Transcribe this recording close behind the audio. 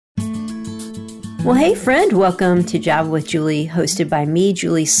Well, hey, friend, welcome to Java with Julie, hosted by me,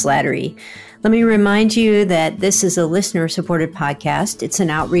 Julie Slattery. Let me remind you that this is a listener-supported podcast. It's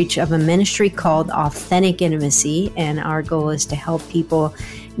an outreach of a ministry called Authentic Intimacy, and our goal is to help people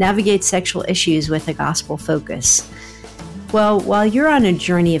navigate sexual issues with a gospel focus. Well, while you're on a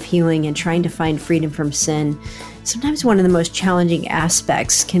journey of healing and trying to find freedom from sin, sometimes one of the most challenging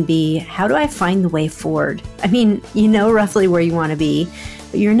aspects can be, how do I find the way forward? I mean, you know roughly where you want to be,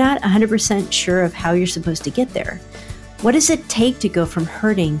 but you're not 100% sure of how you're supposed to get there. What does it take to go from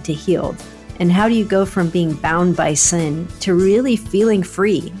hurting to healed? And how do you go from being bound by sin to really feeling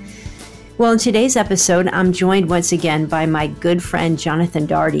free? Well, in today's episode, I'm joined once again by my good friend, Jonathan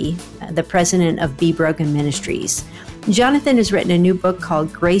Daugherty, the president of Be Broken Ministries. Jonathan has written a new book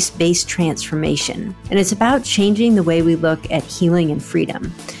called Grace-Based Transformation, and it's about changing the way we look at healing and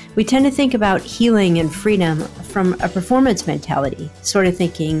freedom. We tend to think about healing and freedom from a performance mentality, sort of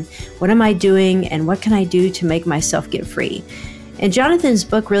thinking, what am I doing and what can I do to make myself get free? And Jonathan's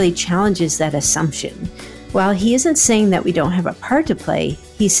book really challenges that assumption. While he isn't saying that we don't have a part to play,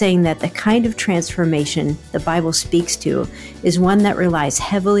 he's saying that the kind of transformation the Bible speaks to is one that relies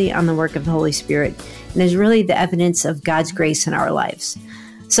heavily on the work of the Holy Spirit and is really the evidence of God's grace in our lives.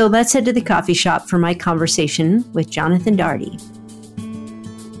 So let's head to the coffee shop for my conversation with Jonathan Daugherty.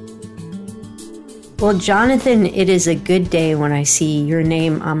 Well, Jonathan, it is a good day when I see your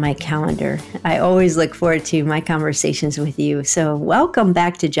name on my calendar. I always look forward to my conversations with you. So welcome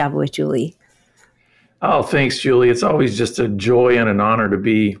back to Java with Julie. Oh, thanks, Julie. It's always just a joy and an honor to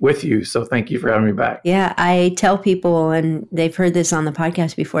be with you. So thank you for having me back. Yeah, I tell people, and they've heard this on the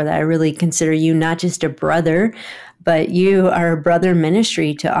podcast before, that I really consider you not just a brother, but you are a brother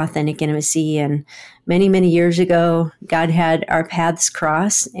ministry to Authentic Intimacy. And many, many years ago, God had our paths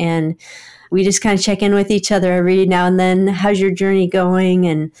cross, and we just kind of check in with each other every now and then. How's your journey going?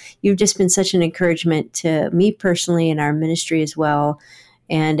 And you've just been such an encouragement to me personally and our ministry as well.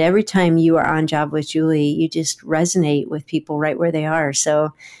 And every time you are on Java with Julie, you just resonate with people right where they are.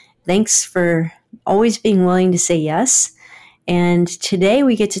 So thanks for always being willing to say yes. And today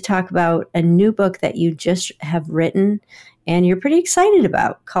we get to talk about a new book that you just have written and you're pretty excited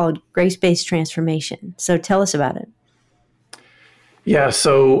about, called Grace-Based Transformation. So tell us about it. Yeah,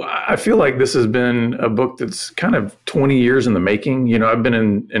 so I feel like this has been a book that's kind of 20 years in the making. You know, I've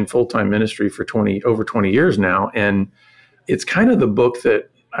been in full-time ministry for over 20 years now, and it's kind of the book that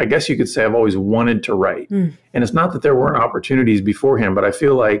I guess you could say I've always wanted to write. And it's not that there weren't opportunities beforehand, but I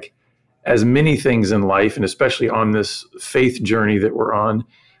feel like as many things in life, and especially on this faith journey that we're on,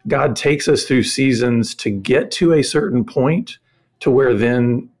 God takes us through seasons to get to a certain point to where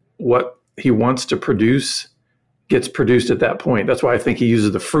then what he wants to produce gets produced at that point. That's why I think he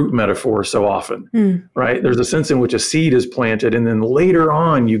uses the fruit metaphor so often, right? There's a sense in which a seed is planted, and then later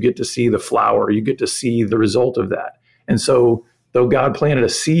on you get to see the flower, you get to see the result of that. And so though God planted a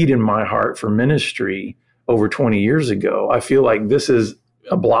seed in my heart for ministry over 20 years ago, I feel like this is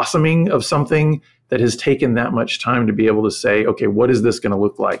a blossoming of something that has taken that much time to be able to say, okay, what is this going to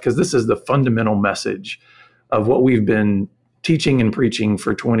look like? Because this is the fundamental message of what we've been teaching and preaching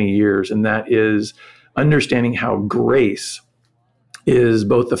for 20 years, and that is understanding how grace is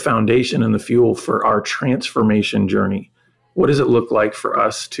both the foundation and the fuel for our transformation journey. What does it look like for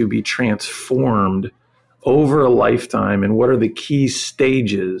us to be transformed over a lifetime, and what are the key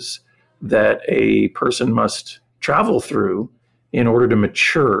stages that a person must travel through in order to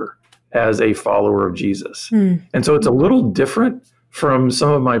mature as a follower of Jesus? And so it's a little different from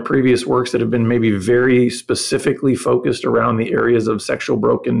some of my previous works that have been maybe very specifically focused around the areas of sexual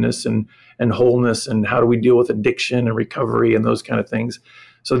brokenness and wholeness, and how do we deal with addiction and recovery and those kind of things.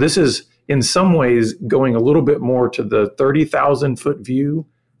 So this is in some ways going a little bit more to the 30,000 foot view,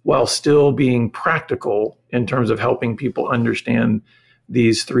 while still being practical in terms of helping people understand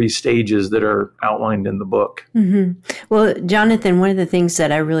these three stages that are outlined in the book. Well, Jonathan, one of the things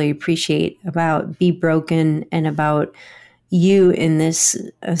that I really appreciate about Be Broken and about you in this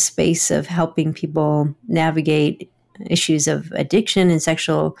space of helping people navigate issues of addiction and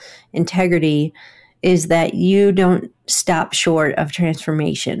sexual integrity is that you don't stop short of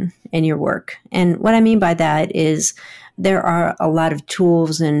transformation in your work. And what I mean by that is there are a lot of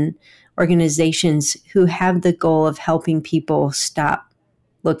tools and organizations who have the goal of helping people stop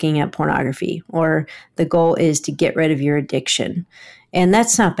looking at pornography, or the goal is to get rid of your addiction. And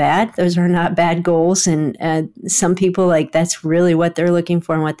that's not bad. Those are not bad goals. And some people, like, that's really what they're looking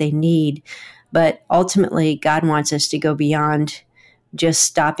for and what they need. But ultimately, God wants us to go beyond just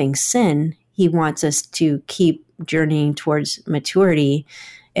stopping sin. He wants us to keep journeying towards maturity.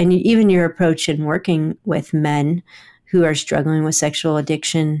 And even your approach in working with men who are struggling with sexual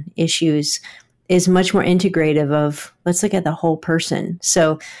addiction issues, is much more integrative of let's look at the whole person.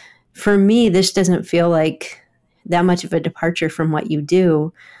 So for me, this doesn't feel like that much of a departure from what you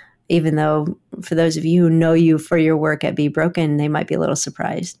do, even though for those of you who know you for your work at Be Broken, they might be a little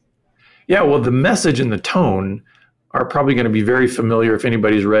surprised. Yeah, well, the message and the tone are probably going to be very familiar if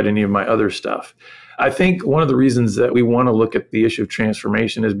anybody's read any of my other stuff. I think one of the reasons that we want to look at the issue of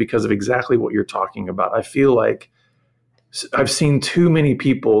transformation is because of exactly what you're talking about. I feel like I've seen too many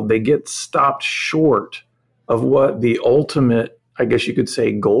people, they get stopped short of what the ultimate, I guess you could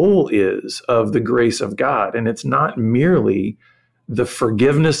say, goal is of the grace of God. And it's not merely the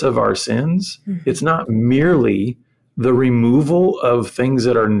forgiveness of our sins. Mm-hmm. It's not merely the removal of things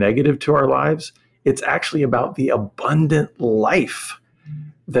that are negative to our lives. It's actually about the abundant life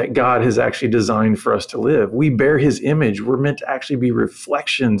that God has actually designed for us to live. We bear his image. We're meant to actually be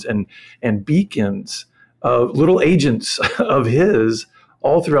reflections and beacons of little agents of his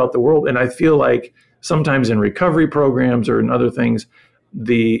all throughout the world. And I feel like sometimes in recovery programs or in other things,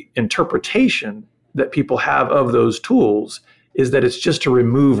 the interpretation that people have of those tools is that it's just to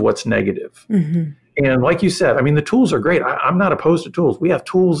remove what's negative. Mm-hmm. And like you said, I mean, the tools are great. I'm not opposed to tools. We have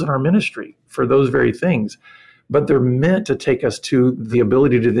tools in our ministry for those very things, but they're meant to take us to the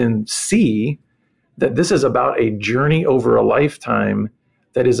ability to then see that this is about a journey over a lifetime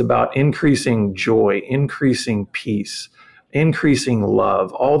that is about increasing joy, increasing peace, increasing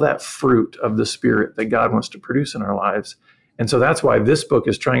love, all that fruit of the Spirit that God wants to produce in our lives. And so that's why this book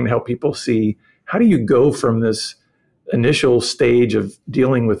is trying to help people see, how do you go from this initial stage of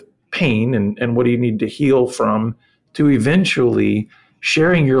dealing with pain and what do you need to heal from, to eventually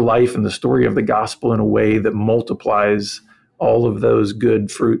sharing your life and the story of the gospel in a way that multiplies all of those good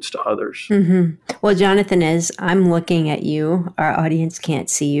fruits to others. Mm-hmm. Well, Jonathan, as I'm looking at you, our audience can't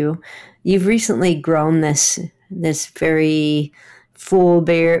see you. You've recently grown this very full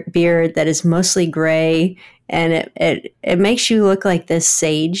beard that is mostly gray, and it makes you look like this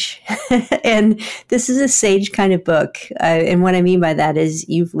sage. And this is a sage kind of book. And what I mean by that is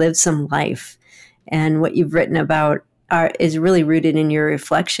you've lived some life, and what you've written about is really rooted in your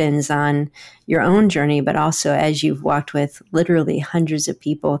reflections on your own journey, but also as you've walked with literally hundreds of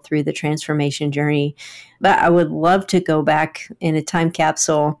people through the transformation journey. But I would love to go back in a time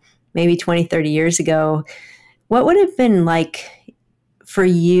capsule, maybe 20, 30 years ago. What would it have been like for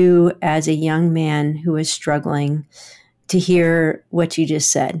you as a young man who was struggling to hear what you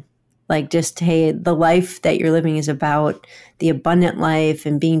just said? Like, just, hey, the life that you're living is about the abundant life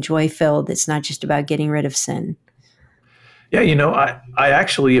and being joy-filled. It's not just about getting rid of sin. Yeah, I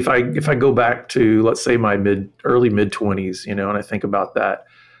actually, if I go back to, let's say, my early mid-20s, and I think about that,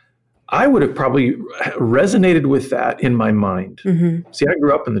 I would have probably resonated with that in my mind. Mm-hmm. See, I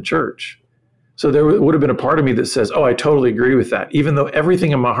grew up in the church. So there would have been a part of me that says, oh, I totally agree with that. Even though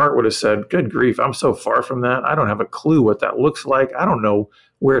everything in my heart would have said, good grief, I'm so far from that. I don't have a clue what that looks like. I don't know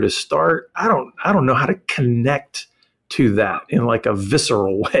where to start. I don't know how to connect to that in like a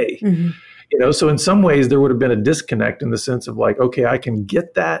visceral way. Mm-hmm. So in some ways there would have been a disconnect in the sense of like, okay, I can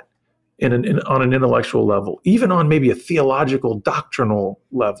get that on an intellectual level, even on maybe a theological, doctrinal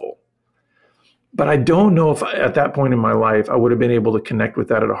level. But I don't know if at that point in my life, I would have been able to connect with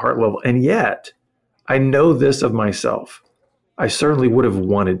that at a heart level. And yet I know this of myself. I certainly would have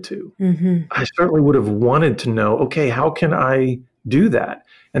wanted to. Mm-hmm. I certainly would have wanted to know, okay, how can I do that?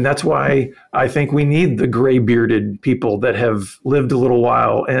 And that's why I think we need the gray bearded people that have lived a little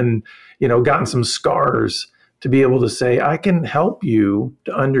while and, gotten some scars to be able to say, I can help you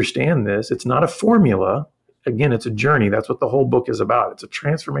to understand this. It's not a formula. Again, it's a journey. That's what the whole book is about. It's a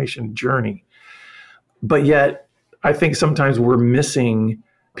transformation journey. But yet, I think sometimes we're missing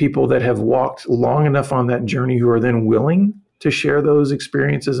people that have walked long enough on that journey who are then willing to share those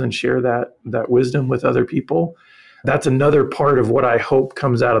experiences and share that wisdom with other people. That's another part of what I hope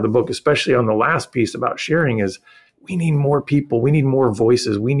comes out of the book, especially on the last piece about sharing, is we need more people. We need more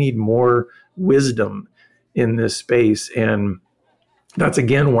voices. We need more wisdom in this space. And that's,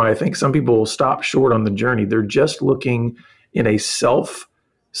 again, why I think some people will stop short on the journey. They're just looking in a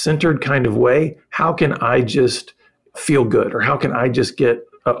self-centered kind of way. How can I just feel good? Or how can I just get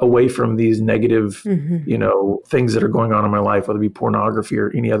away from these negative, mm-hmm. Things that are going on in my life, whether it be pornography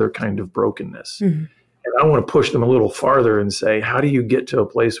or any other kind of brokenness. Mm-hmm. And I want to push them a little farther and say, how do you get to a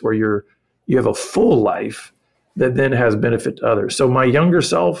place where you have a full life that then has benefit to others? So my younger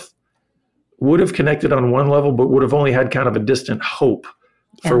self would have connected on one level, but would have only had kind of a distant hope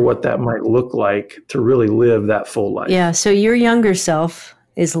for what that might look like to really live that full life. Yeah. So your younger self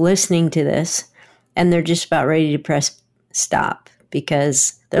is listening to this and they're just about ready to press stop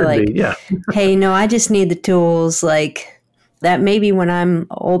because they're hey, no, I just need the tools. Like, that maybe when I'm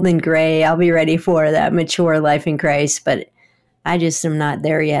old and gray, I'll be ready for that mature life in Christ, but I just am not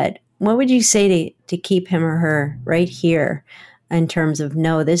there yet. What would you say to keep him or her right here in terms of,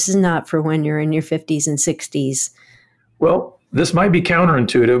 no, this is not for when you're in your 50s and 60s? Well, this might be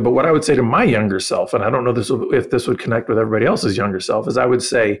counterintuitive, but what I would say to my younger self, and I don't know if this would connect with everybody else's younger self, is I would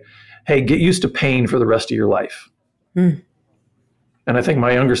say, hey, get used to pain for the rest of your life. And I think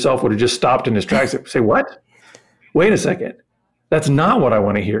my younger self would have just stopped in his tracks and say, what? Wait a second. That's not what I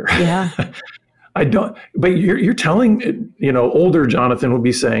want to hear. Yeah. I don't, but you're telling, older Jonathan would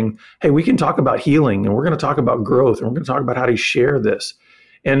be saying, hey, we can talk about healing and we're going to talk about growth and we're going to talk about how to share this.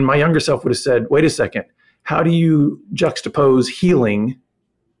 And my younger self would have said, wait a second, how do you juxtapose healing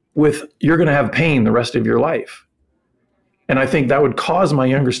with you're going to have pain the rest of your life? And I think that would cause my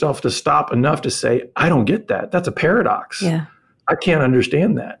younger self to stop enough to say, I don't get that. That's a paradox. Yeah. I can't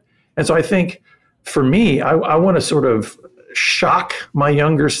understand that. And so I think for me, I want to sort of shock my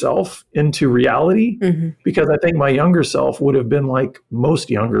younger self into reality, because I think my younger self would have been like most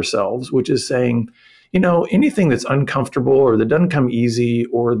younger selves, which is saying, anything that's uncomfortable or that doesn't come easy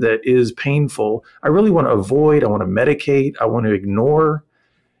or that is painful, I really want to avoid. I want to medicate. I want to ignore.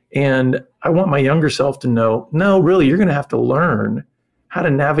 And I want my younger self to know, no, really, you're going to have to learn how to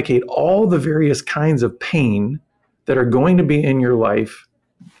navigate all the various kinds of pain that are going to be in your life,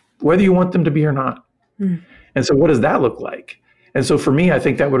 whether you want them to be or not. And so what does that look like? And so for me, I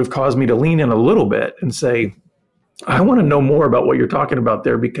think that would have caused me to lean in a little bit and say, I want to know more about what you're talking about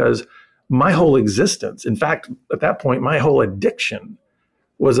there, because my whole existence, in fact, at that point, my whole addiction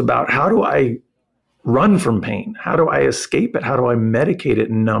was about how do I run from pain? How do I escape it? How do I medicate it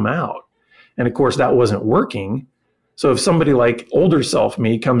and numb out? And of course, that wasn't working. So if somebody like older self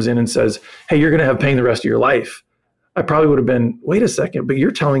me comes in and says, hey, you're going to have pain the rest of your life, I probably would have been, wait a second, but you're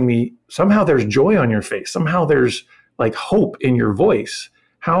telling me somehow there's joy on your face. Somehow there's like hope in your voice.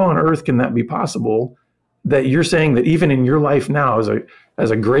 How on earth can that be possible that you're saying that even in your life now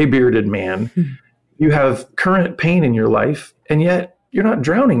as a gray bearded man, you have current pain in your life and yet you're not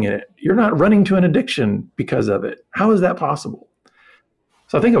drowning in it. You're not running to an addiction because of it. How is that possible?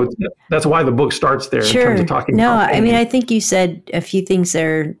 So I think that's why the book starts there in terms of talking about pain. I mean, I think you said a few things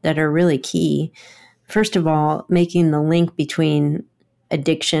there that are really key. First of all, making the link between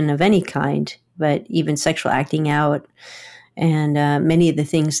addiction of any kind, but even sexual acting out, and many of the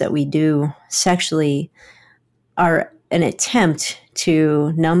things that we do sexually are an attempt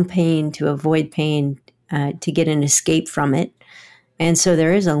to numb pain, to avoid pain, to get an escape from it. And so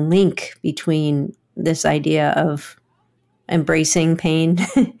there is a link between this idea of embracing pain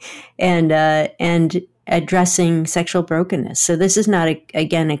and addressing sexual brokenness. So this is not,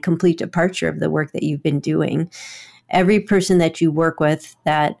 a complete departure of the work that you've been doing. Every person that you work with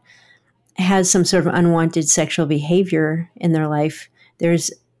that has some sort of unwanted sexual behavior in their life,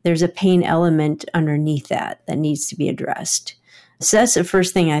 there's a pain element underneath that needs to be addressed. So that's the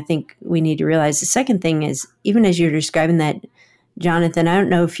first thing I think we need to realize. The second thing is, even as you're describing that, Jonathan, I don't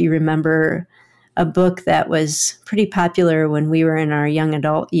know if you remember a book that was pretty popular when we were in our young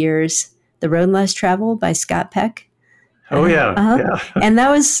adult years, The Road Less Traveled by Scott Peck. Oh yeah. Yeah. And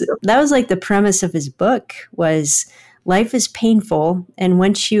that was like the premise of his book was life is painful. And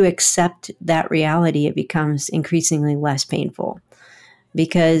once you accept that reality, it becomes increasingly less painful,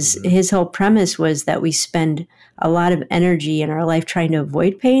 because his whole premise was that we spend a lot of energy in our life trying to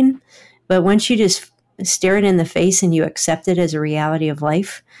avoid pain. But once you just stare it in the face and you accept it as a reality of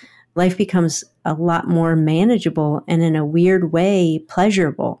life, life becomes a lot more manageable and in a weird way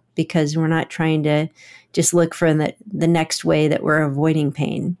pleasurable, because we're not trying to just look for the next way that we're avoiding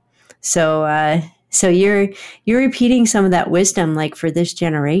pain. So you're repeating some of that wisdom, like for this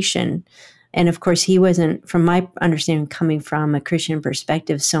generation. And of course, he wasn't, from my understanding, coming from a Christian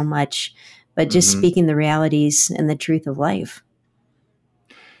perspective so much, but just speaking the realities and the truth of life.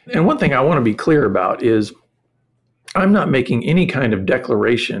 And one thing I want to be clear about is I'm not making any kind of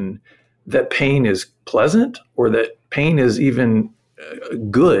declaration that pain is pleasant or that pain is even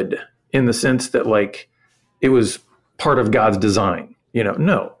good in the sense that like it was part of God's design.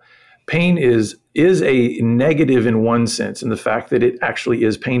 No. Pain is a negative in one sense, in the fact that it actually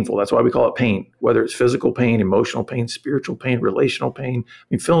is painful. That's why we call it pain, whether it's physical pain, emotional pain, spiritual pain, relational pain. I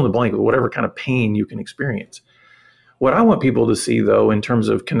mean, fill in the blank with whatever kind of pain you can experience. What I want people to see, though, in terms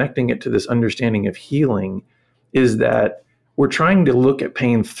of connecting it to this understanding of healing, is that we're trying to look at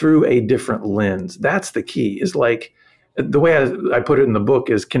pain through a different lens. That's the key, is like the way I put it in the book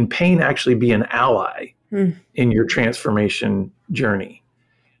is, can pain actually be an ally in your transformation journey?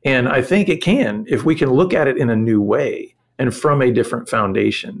 And I think it can, if we can look at it in a new way and from a different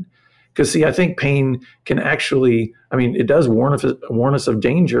foundation. Because see, I think pain can actually, it does warn us of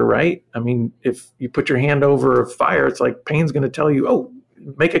danger, right? If you put your hand over a fire, it's like pain's going to tell you, oh,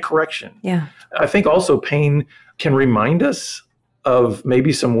 make a correction. Yeah. I think also pain can remind us of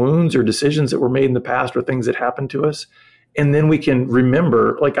maybe some wounds or decisions that were made in the past or things that happened to us. And then we can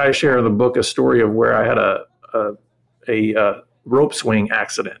remember, like I share in the book, a story of where I had a rope swing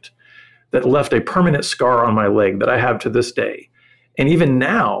accident that left a permanent scar on my leg that I have to this day. And even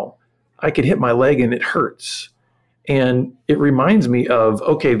now, I could hit my leg and it hurts. And it reminds me of,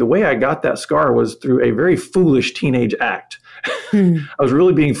 okay, the way I got that scar was through a very foolish teenage act. I was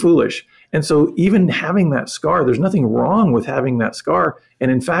really being foolish. And so even having that scar, there's nothing wrong with having that scar. And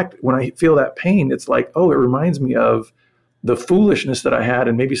in fact, when I feel that pain, it's like, oh, it reminds me of the foolishness that I had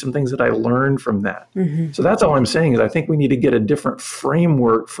and maybe some things that I learned from that. So that's all I'm saying is I think we need to get a different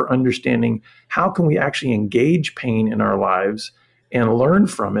framework for understanding how can we actually engage pain in our lives and learn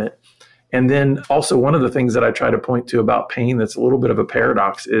from it. And then also one of the things that I try to point to about pain that's a little bit of a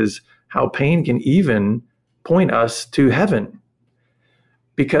paradox is how pain can even point us to heaven.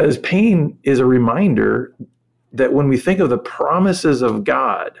 Because pain is a reminder that when we think of the promises of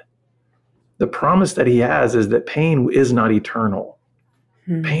God, the promise that he has is that pain is not eternal.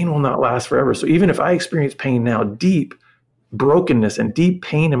 Pain will not last forever. So even if I experience pain now, deep brokenness and deep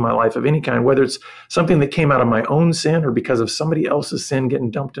pain in my life of any kind, whether it's something that came out of my own sin or because of somebody else's sin getting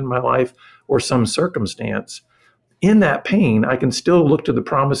dumped in my life or some circumstance, in that pain, I can still look to the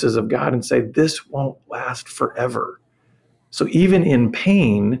promises of God and say, this won't last forever. So even in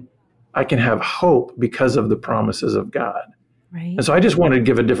pain, I can have hope because of the promises of God. Right. And so I just wanted to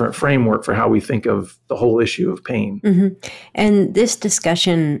give a different framework for how we think of the whole issue of pain. And this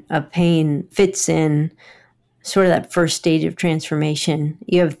discussion of pain fits in sort of that first stage of transformation.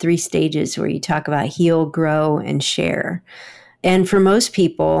 You have 3 stages where you talk about heal, grow, and share. And for most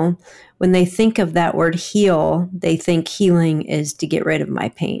people, when they think of that word heal, they think healing is to get rid of my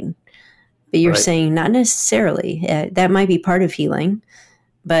pain. But you're saying not necessarily. That might be part of healing,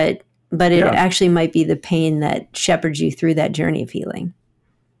 but it actually might be the pain that shepherds you through that journey of healing.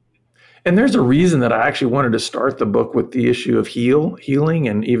 And there's a reason that I actually wanted to start the book with the issue of healing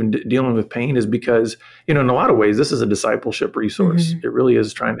and even dealing with pain is because, in a lot of ways, this is a discipleship resource. It really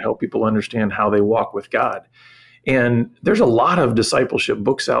is trying to help people understand how they walk with God. And there's a lot of discipleship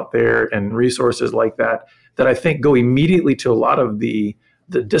books out there and resources like that I think go immediately to a lot of the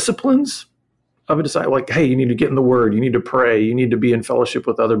disciplines of a disciple, like, hey, you need to get in the Word, you need to pray, you need to be in fellowship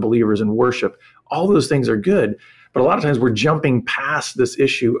with other believers and worship. All those things are good. But a lot of times we're jumping past this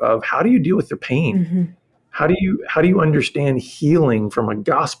issue of how do you deal with the pain? How do you understand healing from a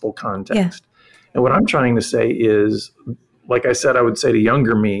gospel context? And what I'm trying to say is, like I said, I would say to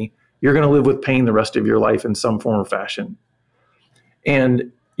younger me, you're going to live with pain the rest of your life in some form or fashion.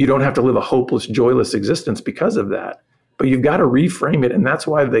 And you don't have to live a hopeless, joyless existence because of that. But you've got to reframe it. And that's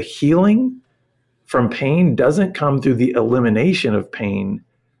why the healing from pain doesn't come through the elimination of pain,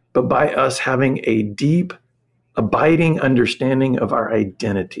 but by us having a deep, abiding understanding of our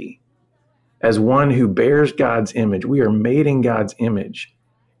identity as one who bears God's image. We are made in God's image.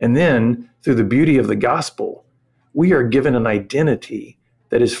 And then through the beauty of the gospel, we are given an identity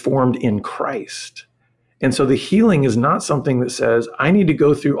that is formed in Christ. And so the healing is not something that says, I need to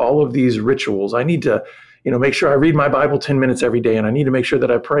go through all of these rituals. I need to, make sure I read my Bible 10 minutes every day, and I need to make sure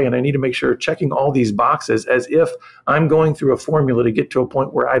that I pray, and I need to make sure checking all these boxes as if I'm going through a formula to get to a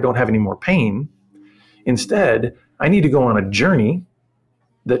point where I don't have any more pain. Instead, I need to go on a journey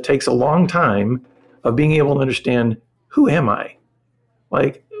that takes a long time of being able to understand, who am I?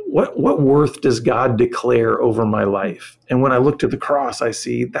 Like, what worth does God declare over my life? And when I look to the cross, I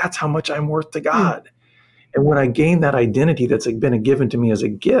see that's how much I'm worth to God. And when I gain that identity that's been given to me as a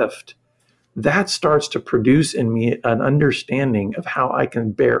gift, that starts to produce in me an understanding of how I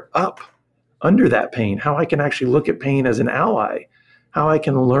can bear up under that pain, how I can actually look at pain as an ally, how I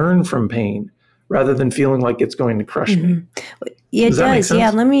can learn from pain rather than feeling like it's going to crush me. Yeah, it does.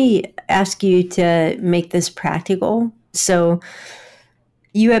 Yeah, let me ask you to make this practical. So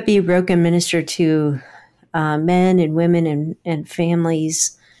you at Be Broken minister to men and women and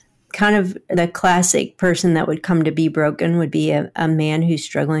families. Kind of the classic person that would come to Be Broken would be a man who's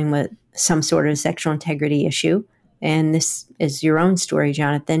struggling with some sort of sexual integrity issue. And this is your own story,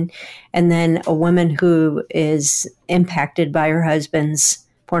 Jonathan. And then a woman who is impacted by her husband's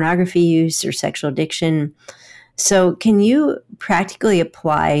pornography use or sexual addiction. So can you practically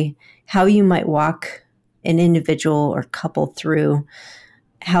apply how you might walk an individual or couple through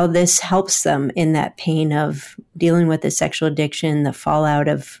how this helps them in that pain of dealing with the sexual addiction, the fallout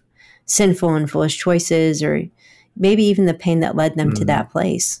of sinful and foolish choices, or maybe even the pain that led them to that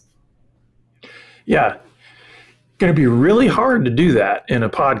place? Yeah. Going to be really hard to do that in a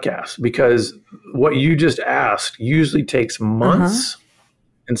podcast because what you just asked usually takes months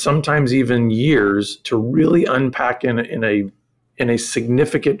and sometimes even years to really unpack in a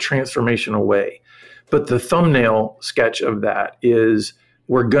significant transformational way. But the thumbnail sketch of that is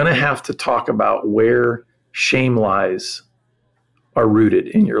we're going to have to talk about where shame lies are rooted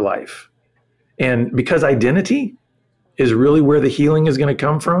in your life. And because identity is really where the healing is going to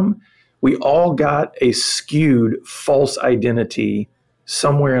come from, we all got a skewed false identity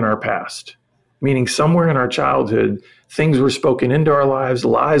somewhere in our past, meaning somewhere in our childhood, things were spoken into our lives,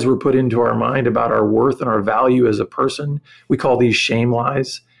 lies were put into our mind about our worth and our value as a person. We call these shame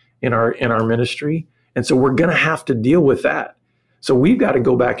lies in our ministry. And so we're going to have to deal with that. So we've got to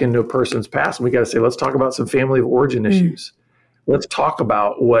go back into a person's past and we got to say, let's talk about some family of origin issues. Let's talk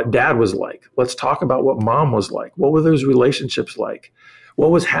about what dad was like. Let's talk about what mom was like. What were those relationships like?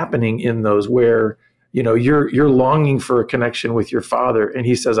 What was happening in those where, you know, you're longing for a connection with your father and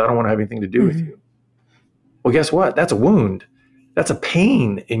he says, I don't want to have anything to do with you. Well, guess what? That's a wound. That's a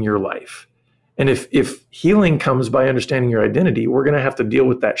pain in your life. And if healing comes by understanding your identity, we're going to have to deal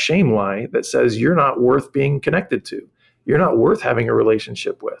with that shame lie that says you're not worth being connected to. You're not worth having a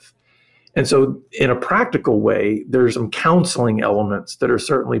relationship with. And so in a practical way, there's some counseling elements that are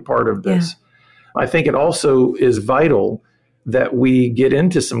certainly part of this. Yeah. I think it also is vital that we get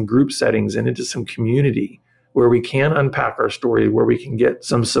into some group settings and into some community where we can unpack our story, where we can get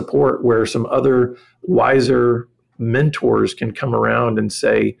some support, where some other wiser mentors can come around and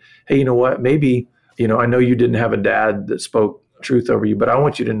say, hey, you know what, maybe, you know, I know you didn't have a dad that spoke truth over you, but I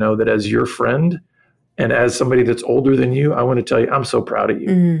want you to know that as your friend and as somebody that's older than you, I want to tell you, I'm so proud of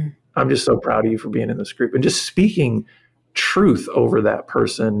you. I'm just so proud of you for being in this group and just speaking truth over that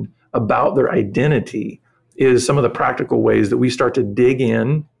person about their identity is some of the practical ways that we start to dig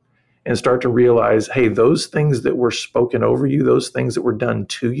in and start to realize, hey, those things that were spoken over you, those things that were done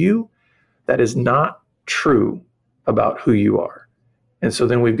to you, that is not true about who you are. And so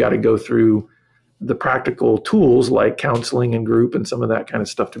then we've got to go through the practical tools like counseling and group and some of that kind of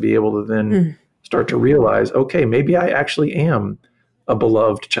stuff to be able to then start to realize, okay, maybe I actually am a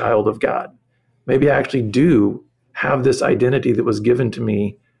beloved child of God. Maybe I actually do have this identity that was given to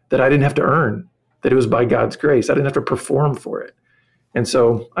me that I didn't have to earn, that it was by God's grace. I didn't have to perform for it. And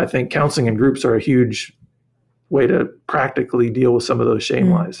so I think counseling and groups are a huge way to practically deal with some of those shame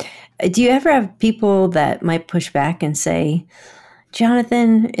lies. Do you ever have people that might push back and say,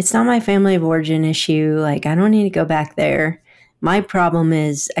 Jonathan, it's not my family of origin issue. Like, I don't need to go back there. My problem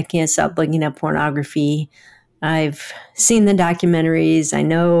is I can't stop looking at pornography. I've seen the documentaries. I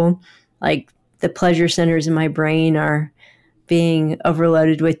know, like, the pleasure centers in my brain are being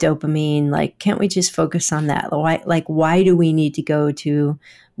overloaded with dopamine. Like, can't we just focus on that? Why do we need to go to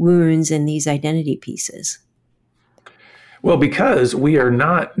wounds and these identity pieces? Well, because we're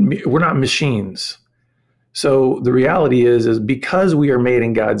not machines. So the reality is because we are made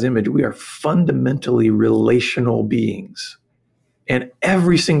in God's image, we are fundamentally relational beings. And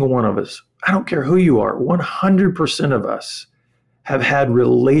every single one of us, I don't care who you are, 100% of us have had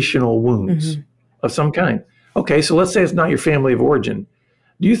relational wounds of some kind. Okay, so let's say it's not your family of origin.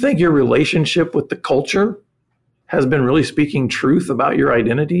 Do you think your relationship with the culture has been really speaking truth about your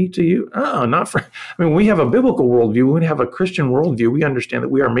identity to you? Not for, I mean, we have a biblical worldview. We have a Christian worldview. We understand that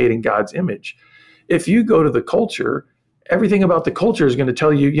we are made in God's image. If you go to the culture, everything about the culture is going to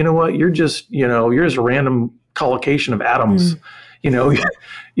tell you, you know what, you're just a random collocation of atoms. You know,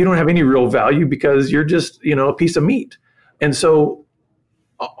 you don't have any real value because you're just, a piece of meat. And so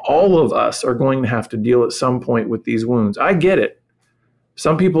all of us are going to have to deal at some point with these wounds. I get it.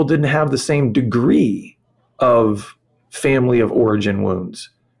 Some people didn't have the same degree of family of origin wounds,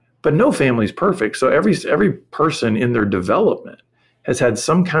 but no family is perfect. So every person in their development has had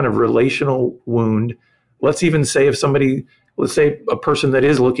some kind of relational wound. Let's even say let's say a person that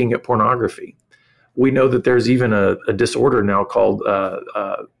is looking at pornography. We know that there's even a disorder now called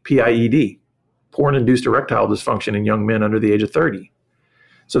PIED, porn-induced erectile dysfunction in young men under the age of 30.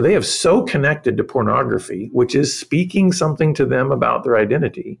 So they have so connected to pornography, which is speaking something to them about their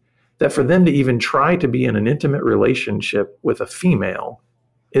identity, that for them to even try to be in an intimate relationship with a female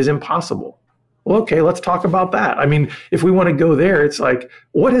is impossible. Well, okay, let's talk about that. I mean, if we want to go there, it's like,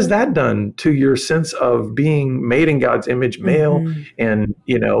 what has that done to your sense of being made in God's image, male, and,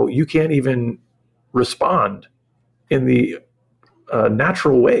 you can't even respond in the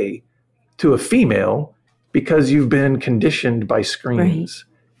natural way to a female because you've been conditioned by screens. Right.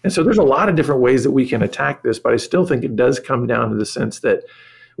 And so there's a lot of different ways that we can attack this, but I still think it does come down to the sense that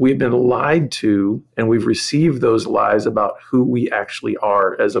we've been lied to and we've received those lies about who we actually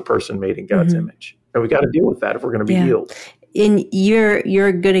are as a person made in God's image. And we got to deal with that if we're going to be healed. And you're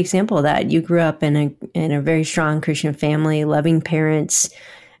a good example of that. You grew up in a very strong Christian family, loving parents,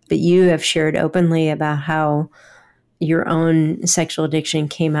 but you have shared openly about how your own sexual addiction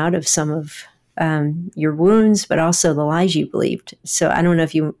came out of some of your wounds, but also the lies you believed. So I don't know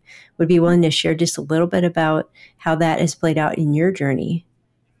if you would be willing to share just a little bit about how that has played out in your journey.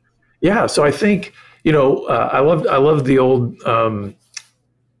 Yeah. So I think, I love the old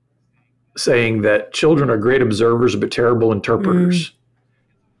saying that children are great observers, but terrible interpreters.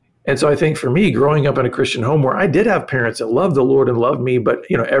 And so I think for me, growing up in a Christian home where I did have parents that loved the Lord and loved me, but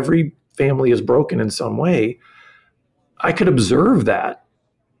every family is broken in some way, I could observe that.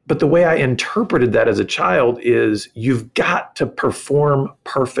 But the way I interpreted that as a child is you've got to perform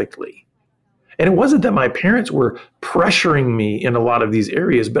perfectly. And it wasn't that my parents were pressuring me in a lot of these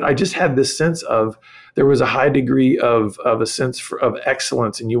areas, but I just had this sense of there was a high degree of a sense of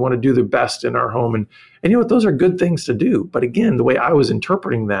excellence, and you want to do the best in our home. And you know what? Those are good things to do. But again, the way I was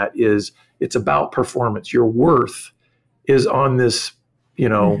interpreting that is it's about performance. Your worth is on this,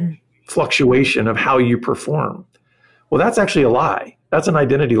 fluctuation of how you perform. Well, that's actually a lie. That's an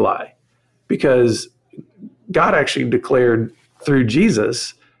identity lie, because God actually declared through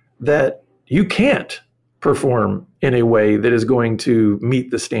Jesus that you can't perform in a way that is going to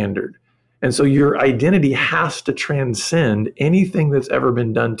meet the standard. And so your identity has to transcend anything that's ever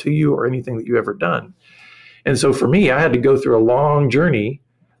been done to you or anything that you've ever done. And so for me, I had to go through a long journey.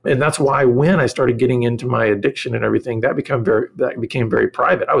 And that's why when I started getting into my addiction and everything, that became very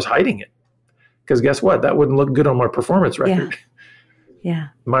private. I was hiding it. Because guess what? That wouldn't look good on my performance record. Yeah.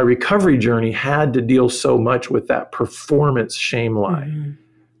 My recovery journey had to deal so much with that performance shame lie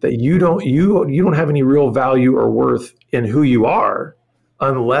that you don't have any real value or worth in who you are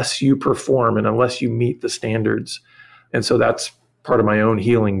unless you perform and unless you meet the standards. And so that's part of my own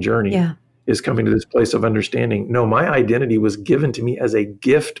healing journey is coming to this place of understanding, no, my identity was given to me as a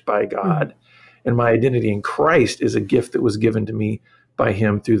gift by God. And my identity in Christ is a gift that was given to me by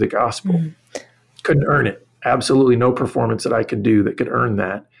him through the gospel. Couldn't earn it. Absolutely no performance that I could do that could earn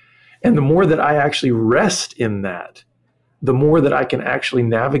that. And the more that I actually rest in that, the more that I can actually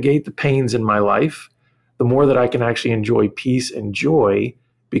navigate the pains in my life, the more that I can actually enjoy peace and joy,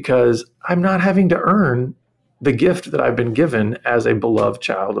 because I'm not having to earn the gift that I've been given as a beloved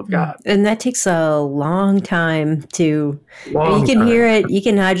child of God. And that takes a long time you can hear it, you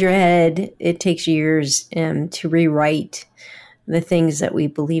can nod your head. It takes years to rewrite the things that we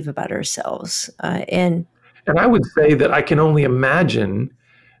believe about ourselves. And I would say that I can only imagine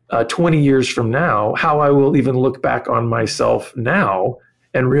 20 years from now how I will even look back on myself now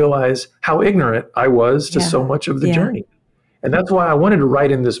and realize how ignorant I was to so much of the journey. And that's why I wanted to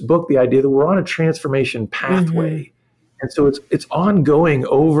write in this book the idea that we're on a transformation pathway. And so it's ongoing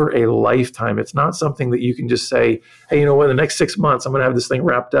over a lifetime. It's not something that you can just say, hey, you know what, the next 6 months, I'm going to have this thing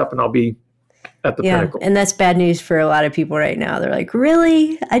wrapped up and I'll be at the pinnacle. And that's bad news for a lot of people right now. They're like,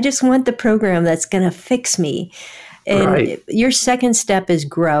 really? I just want the program that's going to fix me. And your second step is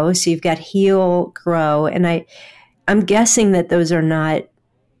grow. So you've got heal, grow. And I'm guessing that those are not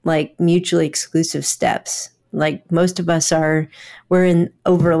like mutually exclusive steps. Like most of us we're in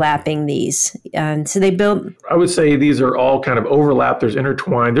overlapping these. And so they build. I would say these are all kind of overlap. There's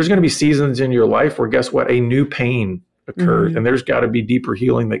intertwined. There's going to be seasons in your life where guess what? A new pain occurs and there's got to be deeper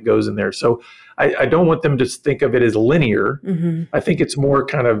healing that goes in there. So I don't want them to think of it as linear. I think it's more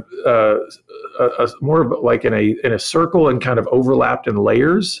kind of more of like in a circle and kind of overlapped in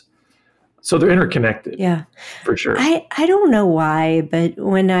layers. So they're interconnected. Yeah, for sure. I don't know why, but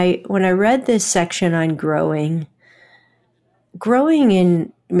when I read this section on growing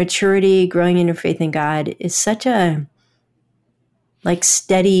in maturity, growing in your faith in God is such a like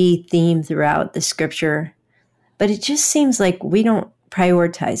steady theme throughout the scripture, but it just seems like we don't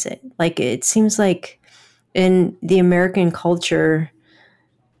prioritize it. Like it seems like in the American culture,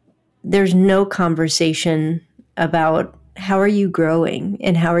 there's no conversation about how are you growing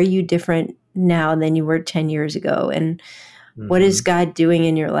and how are you different now than you were 10 years ago? And what is God doing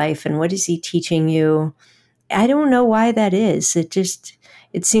in your life? And what is he teaching you? I don't know why that is.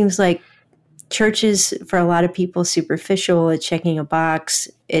 It seems like church is for a lot of people superficial. It's checking a box.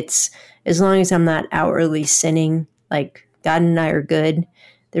 It's as long as I'm not outwardly sinning, like God and I are good.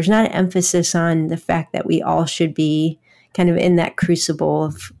 There's not an emphasis on the fact that we all should be kind of in that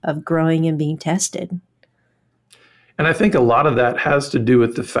crucible of growing and being tested. And I think a lot of that has to do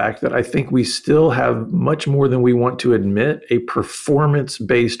with the fact that I think we still have much more than we want to admit, a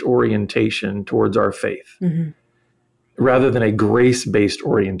performance-based orientation towards our faith rather than a grace-based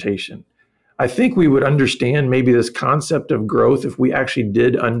orientation. I think we would understand maybe this concept of growth if we actually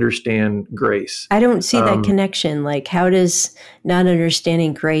did understand grace. I don't see that connection. Like, how does not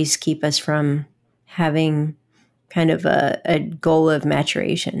understanding grace keep us from having kind of a goal of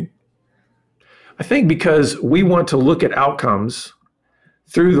maturation? I think because we want to look at outcomes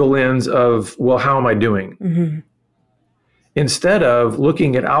through the lens of, well, how am I doing? Mm-hmm. Instead of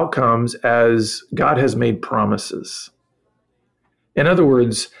looking at outcomes as God has made promises. In other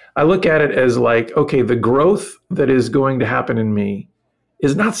words, I look at it as like, okay, the growth that is going to happen in me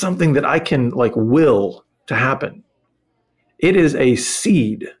is not something that I can like will to happen. It is a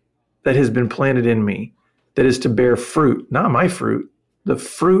seed that has been planted in me that is to bear fruit, not my fruit, the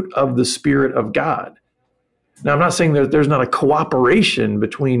fruit of the Spirit of God. Now, I'm not saying that there's not a cooperation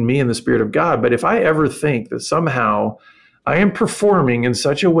between me and the Spirit of God, but if I ever think that somehow I am performing in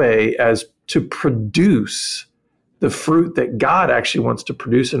such a way as to produce the fruit that God actually wants to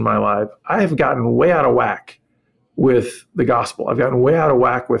produce in my life, I have gotten way out of whack with the gospel. I've gotten way out of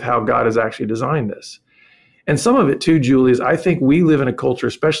whack with how God has actually designed this. And some of it too, Julie, is I think we live in a culture,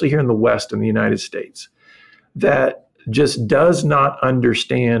 especially here in the West in the United States, that just does not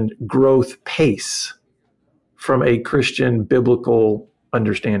understand growth pace from a Christian biblical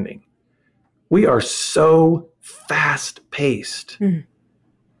understanding. We are so fast-paced. Mm.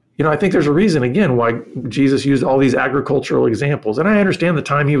 You know, I think there's a reason, again, why Jesus used all these agricultural examples. And I understand the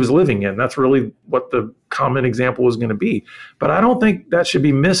time he was living in. That's really what the common example was going to be. But I don't think that should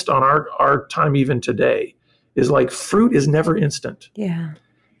be missed on our time even today, is like fruit is never instant. Yeah.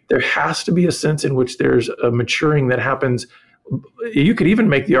 There has to be a sense in which there's a maturing that happens. You could even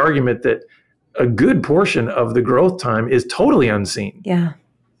make the argument that a good portion of the growth time is totally unseen. Yeah.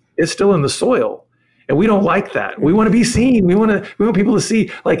 It's still in the soil. And we don't like that. We want to be seen. We want people to see,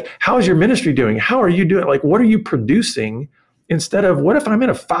 like, how is your ministry doing? How are you doing? Like, what are you producing? Instead of, what if I'm in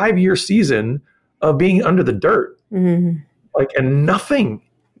a 5-year season of being under the dirt? Mm-hmm. Like, and nothing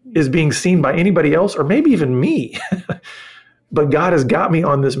is being seen by anybody else, or maybe even me. But God has got me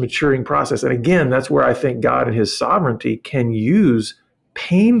on this maturing process. And again, that's where I think God in his sovereignty can use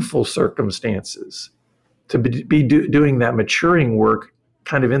painful circumstances to be doing that maturing work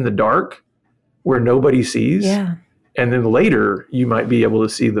kind of in the dark where nobody sees. Yeah. And then later you might be able to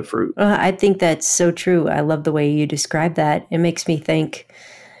see the fruit. I think that's so true. I love the way you describe that. It makes me think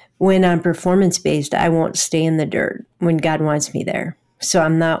when I'm performance-based, I won't stay in the dirt when God wants me there. So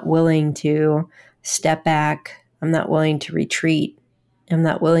I'm not willing to step back. I'm not willing to retreat. I'm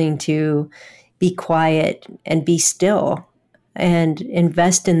not willing to be quiet and be still and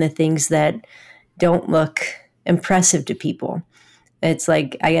invest in the things that don't look impressive to people. It's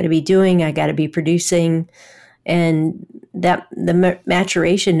like, I got to be doing, I got to be producing. And that the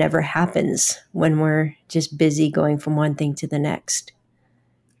maturation never happens when we're just busy going from one thing to the next.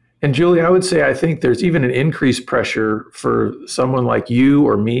 And Julie, I would say, I think there's even an increased pressure for someone like you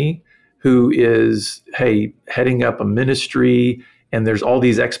or me who is, hey, heading up a ministry, and there's all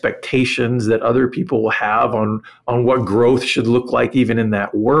these expectations that other people will have on what growth should look like even in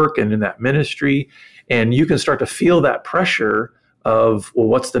that work and in that ministry. And you can start to feel that pressure of, well,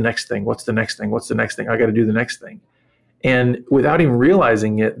 what's the next thing? What's the next thing? What's the next thing? I got to do the next thing. And without even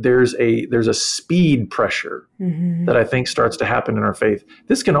realizing it, there's a speed pressure mm-hmm. that I think starts to happen in our faith.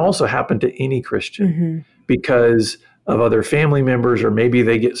 This can also happen to any Christian mm-hmm. because of other family members, or maybe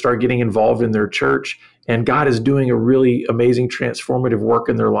they start getting involved in their church, and God is doing a really amazing transformative work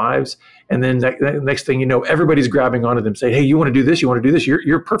in their lives. And then the next thing you know, everybody's grabbing onto them, saying, hey, you want to do this? You want to do this?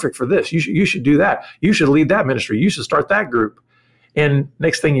 You're perfect for this. You should do that. You should lead that ministry. You should start that group. And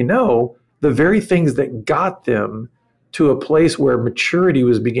next thing you know, the very things that got them to a place where maturity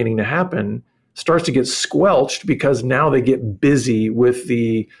was beginning to happen starts to get squelched, because now they get busy with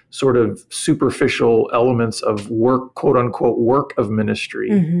the sort of superficial elements of work, quote unquote, work of ministry,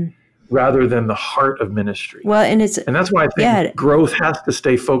 mm-hmm. rather than the heart of ministry. Well, and that's why I think growth has to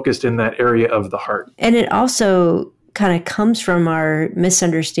stay focused in that area of the heart. And it also kind of comes from our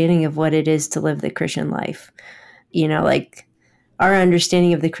misunderstanding of what it is to live the Christian life. You know, like our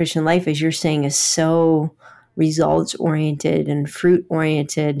understanding of the Christian life, as you're saying, is so results oriented and fruit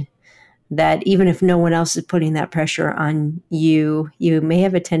oriented, that even if no one else is putting that pressure on you, you may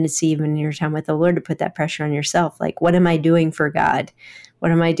have a tendency, even in your time with the Lord, to put that pressure on yourself. Like, what am I doing for God?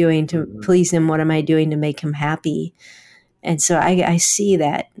 What am I doing to please him? What am I doing to make him happy? And so I see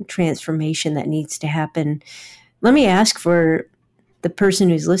that transformation that needs to happen. Let me ask for the person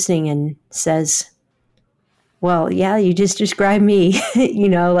who's listening and says, well, yeah, you just described me, you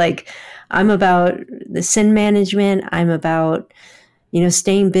know, like I'm about the sin management. I'm about,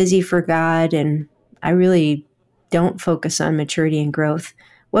 staying busy for God, and I really don't focus on maturity and growth.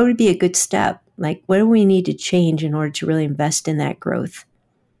 what would be a good step? Like, what do we need to change in order to really invest in that growth?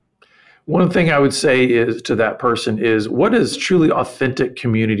 One thing I would say is to that person is, what does truly authentic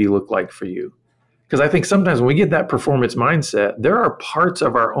community look like for you? Because I think sometimes when we get that performance mindset, there are parts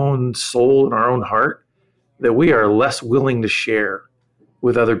of our own soul and our own heart that we are less willing to share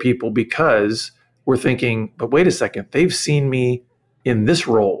with other people because we're thinking, but wait a second, they've seen me in this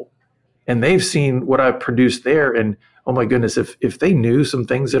role and they've seen what I've produced there. And oh my goodness, if they knew some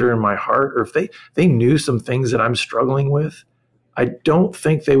things that are in my heart, or if they knew some things that I'm struggling with, I don't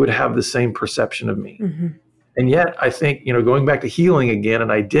think they would have the same perception of me. Mm-hmm. And yet I think, going back to healing again and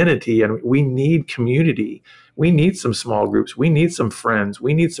identity, and we need community. We need some small groups. We need some friends.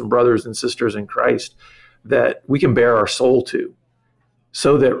 We need some brothers and sisters in Christ that we can bear our soul to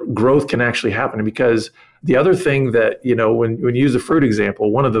so that growth can actually happen. Because the other thing that, when you use the fruit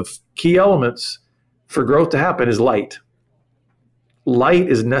example, one of the key elements for growth to happen is light. Light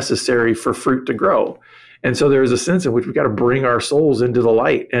is necessary for fruit to grow. And so there is a sense in which we've got to bring our souls into the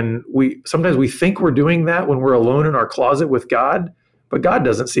light. And sometimes we think we're doing that when we're alone in our closet with God, but God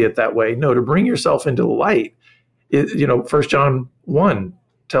doesn't see it that way. No, to bring yourself into the light, 1 John 1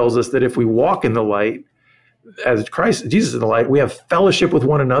 tells us that if we walk in the light, as Jesus in the light, we have fellowship with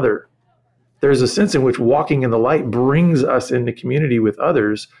one another. There's a sense in which walking in the light brings us into community with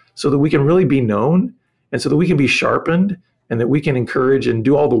others so that we can really be known and so that we can be sharpened and that we can encourage and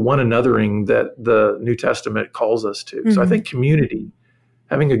do all the one anothering that the New Testament calls us to. Mm-hmm. So I think community,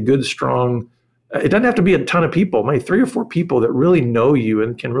 having a good, strong, it doesn't have to be a ton of people, maybe 3 or 4 people that really know you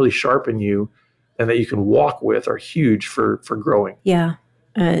and can really sharpen you and that you can walk with are huge for growing. Yeah.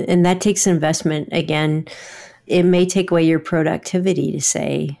 And that takes investment. Again, it may take away your productivity to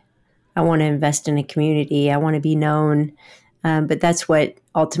say, I want to invest in a community. I want to be known. But that's what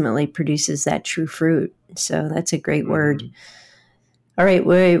ultimately produces that true fruit. So that's a great word. All right.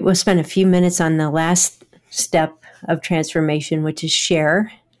 We'll spend a few minutes on the last step of transformation, which is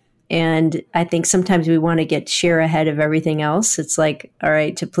share. And I think sometimes we want to get share ahead of everything else. It's like, all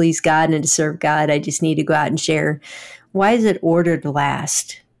right, to please God and to serve God, I just need to go out and share. Why is it ordered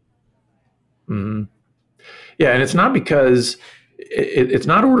last? Mm-hmm. Yeah, and it's not because it's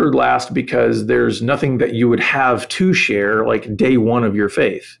not ordered last because there's nothing that you would have to share like day one of your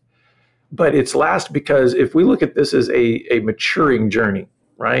faith. But it's last because if we look at this as a maturing journey,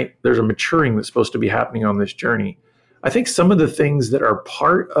 right? There's a maturing that's supposed to be happening on this journey. I think some of the things that are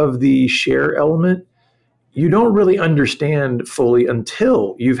part of the share element, you don't really understand fully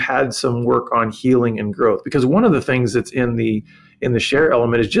until you've had some work on healing and growth. Because one of the things that's in the share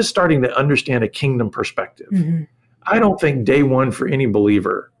element is just starting to understand a kingdom perspective. Mm-hmm. I don't think day one for any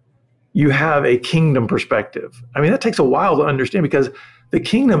believer, you have a kingdom perspective. I mean, that takes a while to understand because the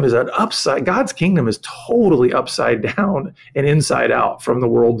kingdom is God's kingdom is totally upside down and inside out from the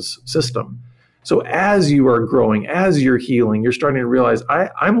world's system. So as you are growing, as you're healing, you're starting to realize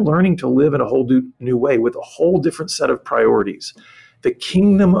I'm learning to live in a whole new way with a whole different set of priorities. The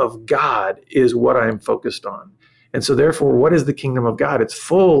kingdom of God is what I'm focused on. And so therefore, what is the kingdom of God? It's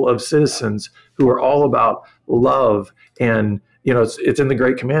full of citizens who are all about love. And, it's in the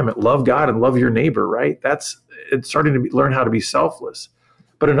Great Commandment, love God and love your neighbor, right? It's starting to learn how to be selfless.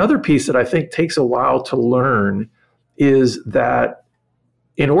 But another piece that I think takes a while to learn is that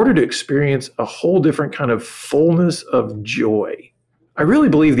in order to experience a whole different kind of fullness of joy, I really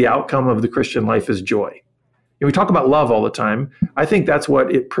believe the outcome of the Christian life is joy. We talk about love all the time. I think that's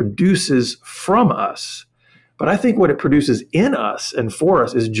what it produces from us. But I think what it produces in us and for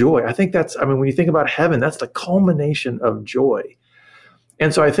us is joy. I think when you think about heaven, that's the culmination of joy.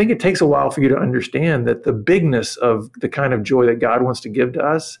 And so I think it takes a while for you to understand that the bigness of the kind of joy that God wants to give to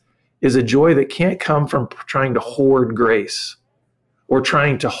us is a joy that can't come from trying to hoard grace or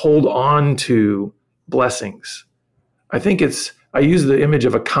trying to hold on to blessings. I use the image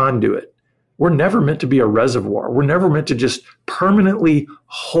of a conduit. We're never meant to be a reservoir. We're never meant to just permanently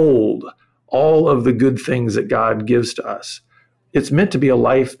hold all of the good things that God gives to us. It's meant to be a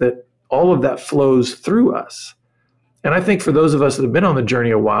life that all of that flows through us. And I think for those of us that have been on the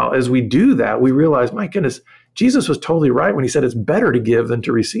journey a while, as we do that, we realize, my goodness, Jesus was totally right when he said it's better to give than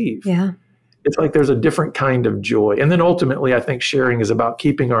to receive. Yeah. It's like there's a different kind of joy. And then ultimately, I think sharing is about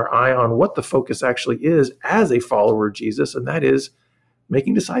keeping our eye on what the focus actually is as a follower of Jesus, and that is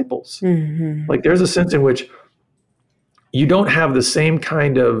making disciples. Mm-hmm. Like there's a sense in which you don't have the same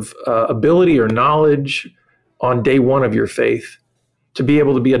kind of ability or knowledge on day one of your faith to be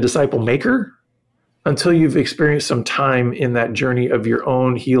able to be a disciple maker until you've experienced some time in that journey of your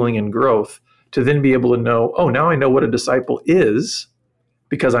own healing and growth to then be able to know, oh, now I know what a disciple is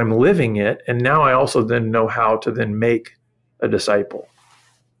because I'm living it. And now I also then know how to then make a disciple.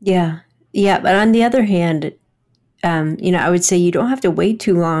 Yeah. Yeah. But on the other hand, I would say you don't have to wait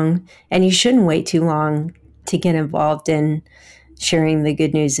too long, and you shouldn't wait too long to get involved in sharing the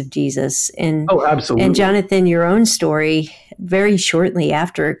good news of Jesus. Oh, And absolutely. Jonathan, your own story, very shortly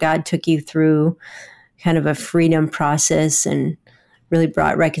after God took you through kind of a freedom process and really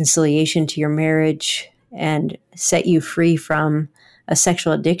brought reconciliation to your marriage and set you free from a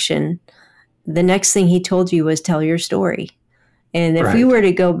sexual addiction, the next thing he told you was tell your story. And if we Right. were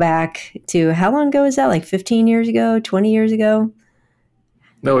to go back to how long ago is that? Like 15 years ago, 20 years ago?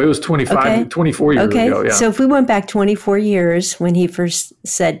 No, it was Okay. 24 years ago. Okay. Yeah. So if we went back 24 years when he first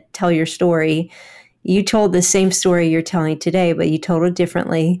said, tell your story, you told the same story you're telling today, but you told it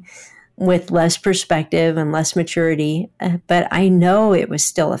differently with less perspective and less maturity. But I know it was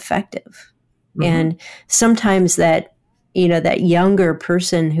still effective. And sometimes that younger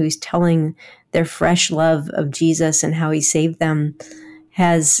person who's telling their fresh love of Jesus and how he saved them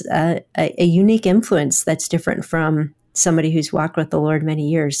has a unique influence that's different from somebody who's walked with the Lord many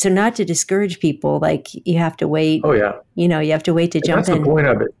years. So not to discourage people, like you have to wait, Oh, yeah. you have to wait to And jump that's the in. point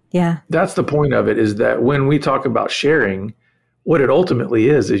of it. Yeah. That's the point of it, is that when we talk about sharing, what it ultimately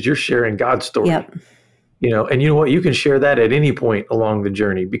is you're sharing God's story. Yep. And you know what? You can share that at any point along the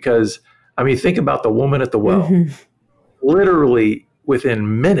journey, because, I mean, think about the woman at the well. Mm-hmm. Literally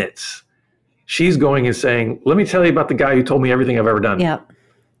within minutes, she's going and saying, let me tell you about the guy who told me everything I've ever done. Yep.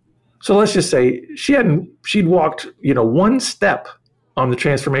 So let's just say she'd walked, one step on the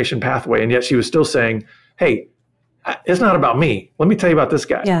transformation pathway, and yet she was still saying, hey, it's not about me. Let me tell you about this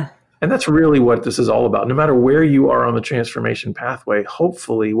guy. Yeah. And that's really what this is all about. No matter where you are on the transformation pathway,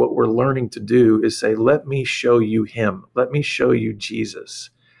 hopefully what we're learning to do is say, let me show you him. Let me show you Jesus.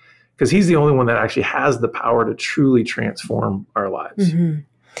 Because he's the only one that actually has the power to truly transform our lives. Mm-hmm.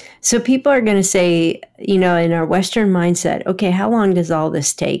 So people are going to say, in our Western mindset, okay, how long does all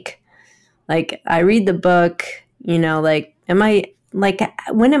this take? Like, I read the book, when am I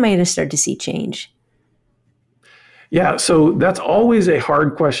going to start to see change? Yeah, so that's always a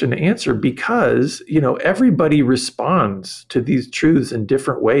hard question to answer, because, everybody responds to these truths in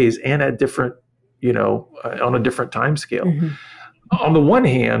different ways and at different, on a different time scale. Mm-hmm. On the one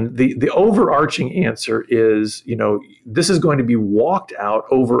hand, the overarching answer is, this is going to be walked out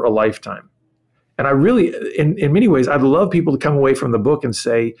over a lifetime. And I really, in many ways, I'd love people to come away from the book and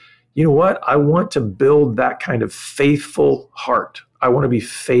say, you know what? I want to build that kind of faithful heart. I want to be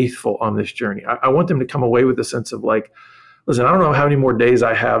faithful on this journey. I want them to come away with a sense of like, listen, I don't know how many more days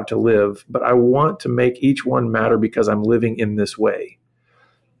I have to live, but I want to make each one matter because I'm living in this way.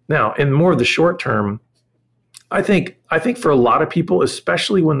 Now, in more of the short term, I think for a lot of people,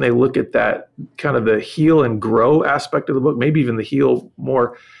 especially when they look at that kind of the heal and grow aspect of the book, maybe even the heal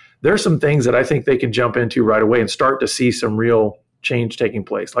more, there are some things that I think they can jump into right away and start to see some real change taking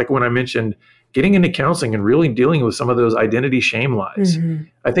place. Like when I mentioned getting into counseling and really dealing with some of those identity shame lies. Mm-hmm.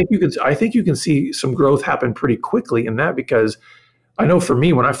 I think you can see some growth happen pretty quickly in that, because I know for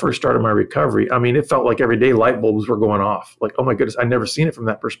me, when I first started my recovery, I mean, it felt like every day light bulbs were going off. Like, oh my goodness, I'd never seen it from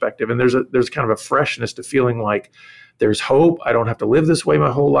that perspective. And there's kind of a freshness to feeling like there's hope. I don't have to live this way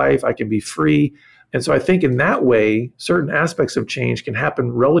my whole life. I can be free. And so I think in that way, certain aspects of change can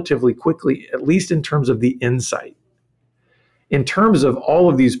happen relatively quickly, at least in terms of the insight. In terms of all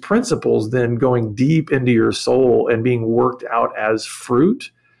of these principles then going deep into your soul and being worked out as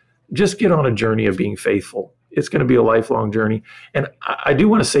fruit, just get on a journey of being faithful. It's going to be a lifelong journey. And I do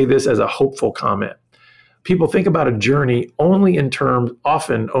want to say this as a hopeful comment. People think about a journey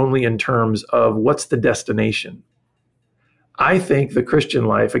often only in terms of what's the destination. I think the Christian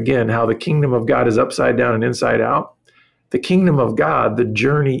life, again, how the kingdom of God is upside down and inside out, the kingdom of God, the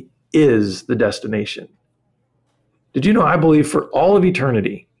journey is the destination. Did you know, I believe for all of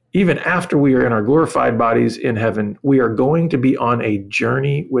eternity, even after we are in our glorified bodies in heaven, we are going to be on a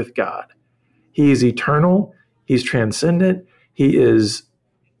journey with God. He is eternal. He's transcendent. He is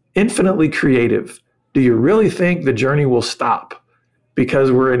infinitely creative. Do you really think the journey will stop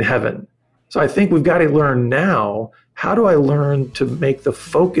because we're in heaven? So I think we've got to learn now, how do I learn to make the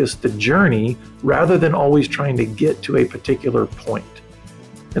focus the journey rather than always trying to get to a particular point?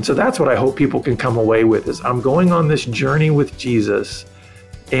 And so that's what I hope people can come away with, is I'm going on this journey with Jesus,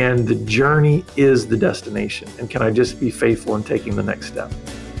 and the journey is the destination. And can I just be faithful in taking the next step?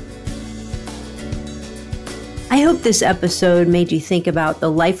 I hope this episode made you think about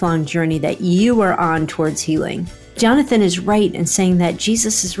the lifelong journey that you are on towards healing. Jonathan is right in saying that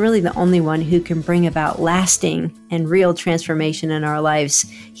Jesus is really the only one who can bring about lasting and real transformation in our lives.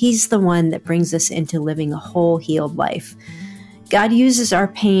 He's the one that brings us into living a whole healed life. God uses our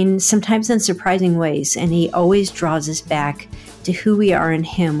pain sometimes in surprising ways, and He always draws us back to who we are in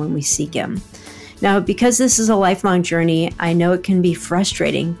Him when we seek Him. Now, because this is a lifelong journey, I know it can be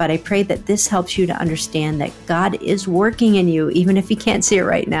frustrating, but I pray that this helps you to understand that God is working in you, even if you can't see it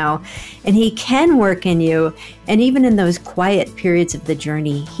right now, and He can work in you. And even in those quiet periods of the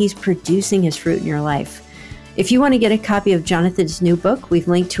journey, He's producing His fruit in your life. If you want to get a copy of Jonathan's new book, we've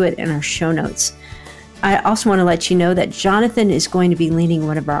linked to it in our show notes. I also want to let you know that Jonathan is going to be leading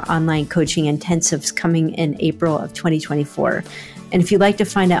one of our online coaching intensives coming in April of 2024. And if you'd like to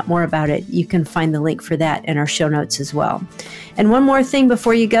find out more about it, you can find the link for that in our show notes as well. And one more thing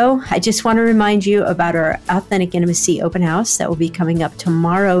before you go, I just want to remind you about our Authentic Intimacy Open House that will be coming up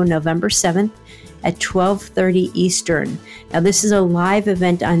tomorrow, November 7th at 12:30 Eastern. Now, this is a live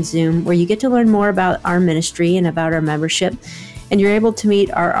event on Zoom where you get to learn more about our ministry and about our membership. And you're able to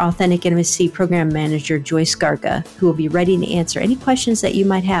meet our Authentic Intimacy Program Manager, Joyce Garca, who will be ready to answer any questions that you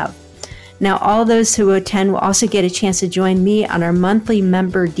might have. Now, all those who attend will also get a chance to join me on our monthly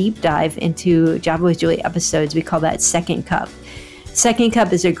member deep dive into Java with Julie episodes. We call that Second Cup. Second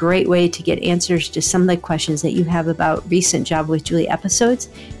Cup is a great way to get answers to some of the questions that you have about recent Java with Julie episodes,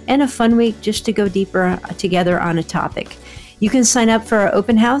 and a fun week just to go deeper together on a topic. You can sign up for our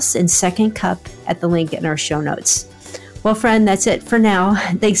open house and Second Cup at the link in our show notes. Well, friend, that's it for now.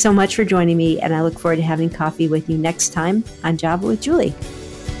 Thanks so much for joining me, and I look forward to having coffee with you next time on Java with Julie.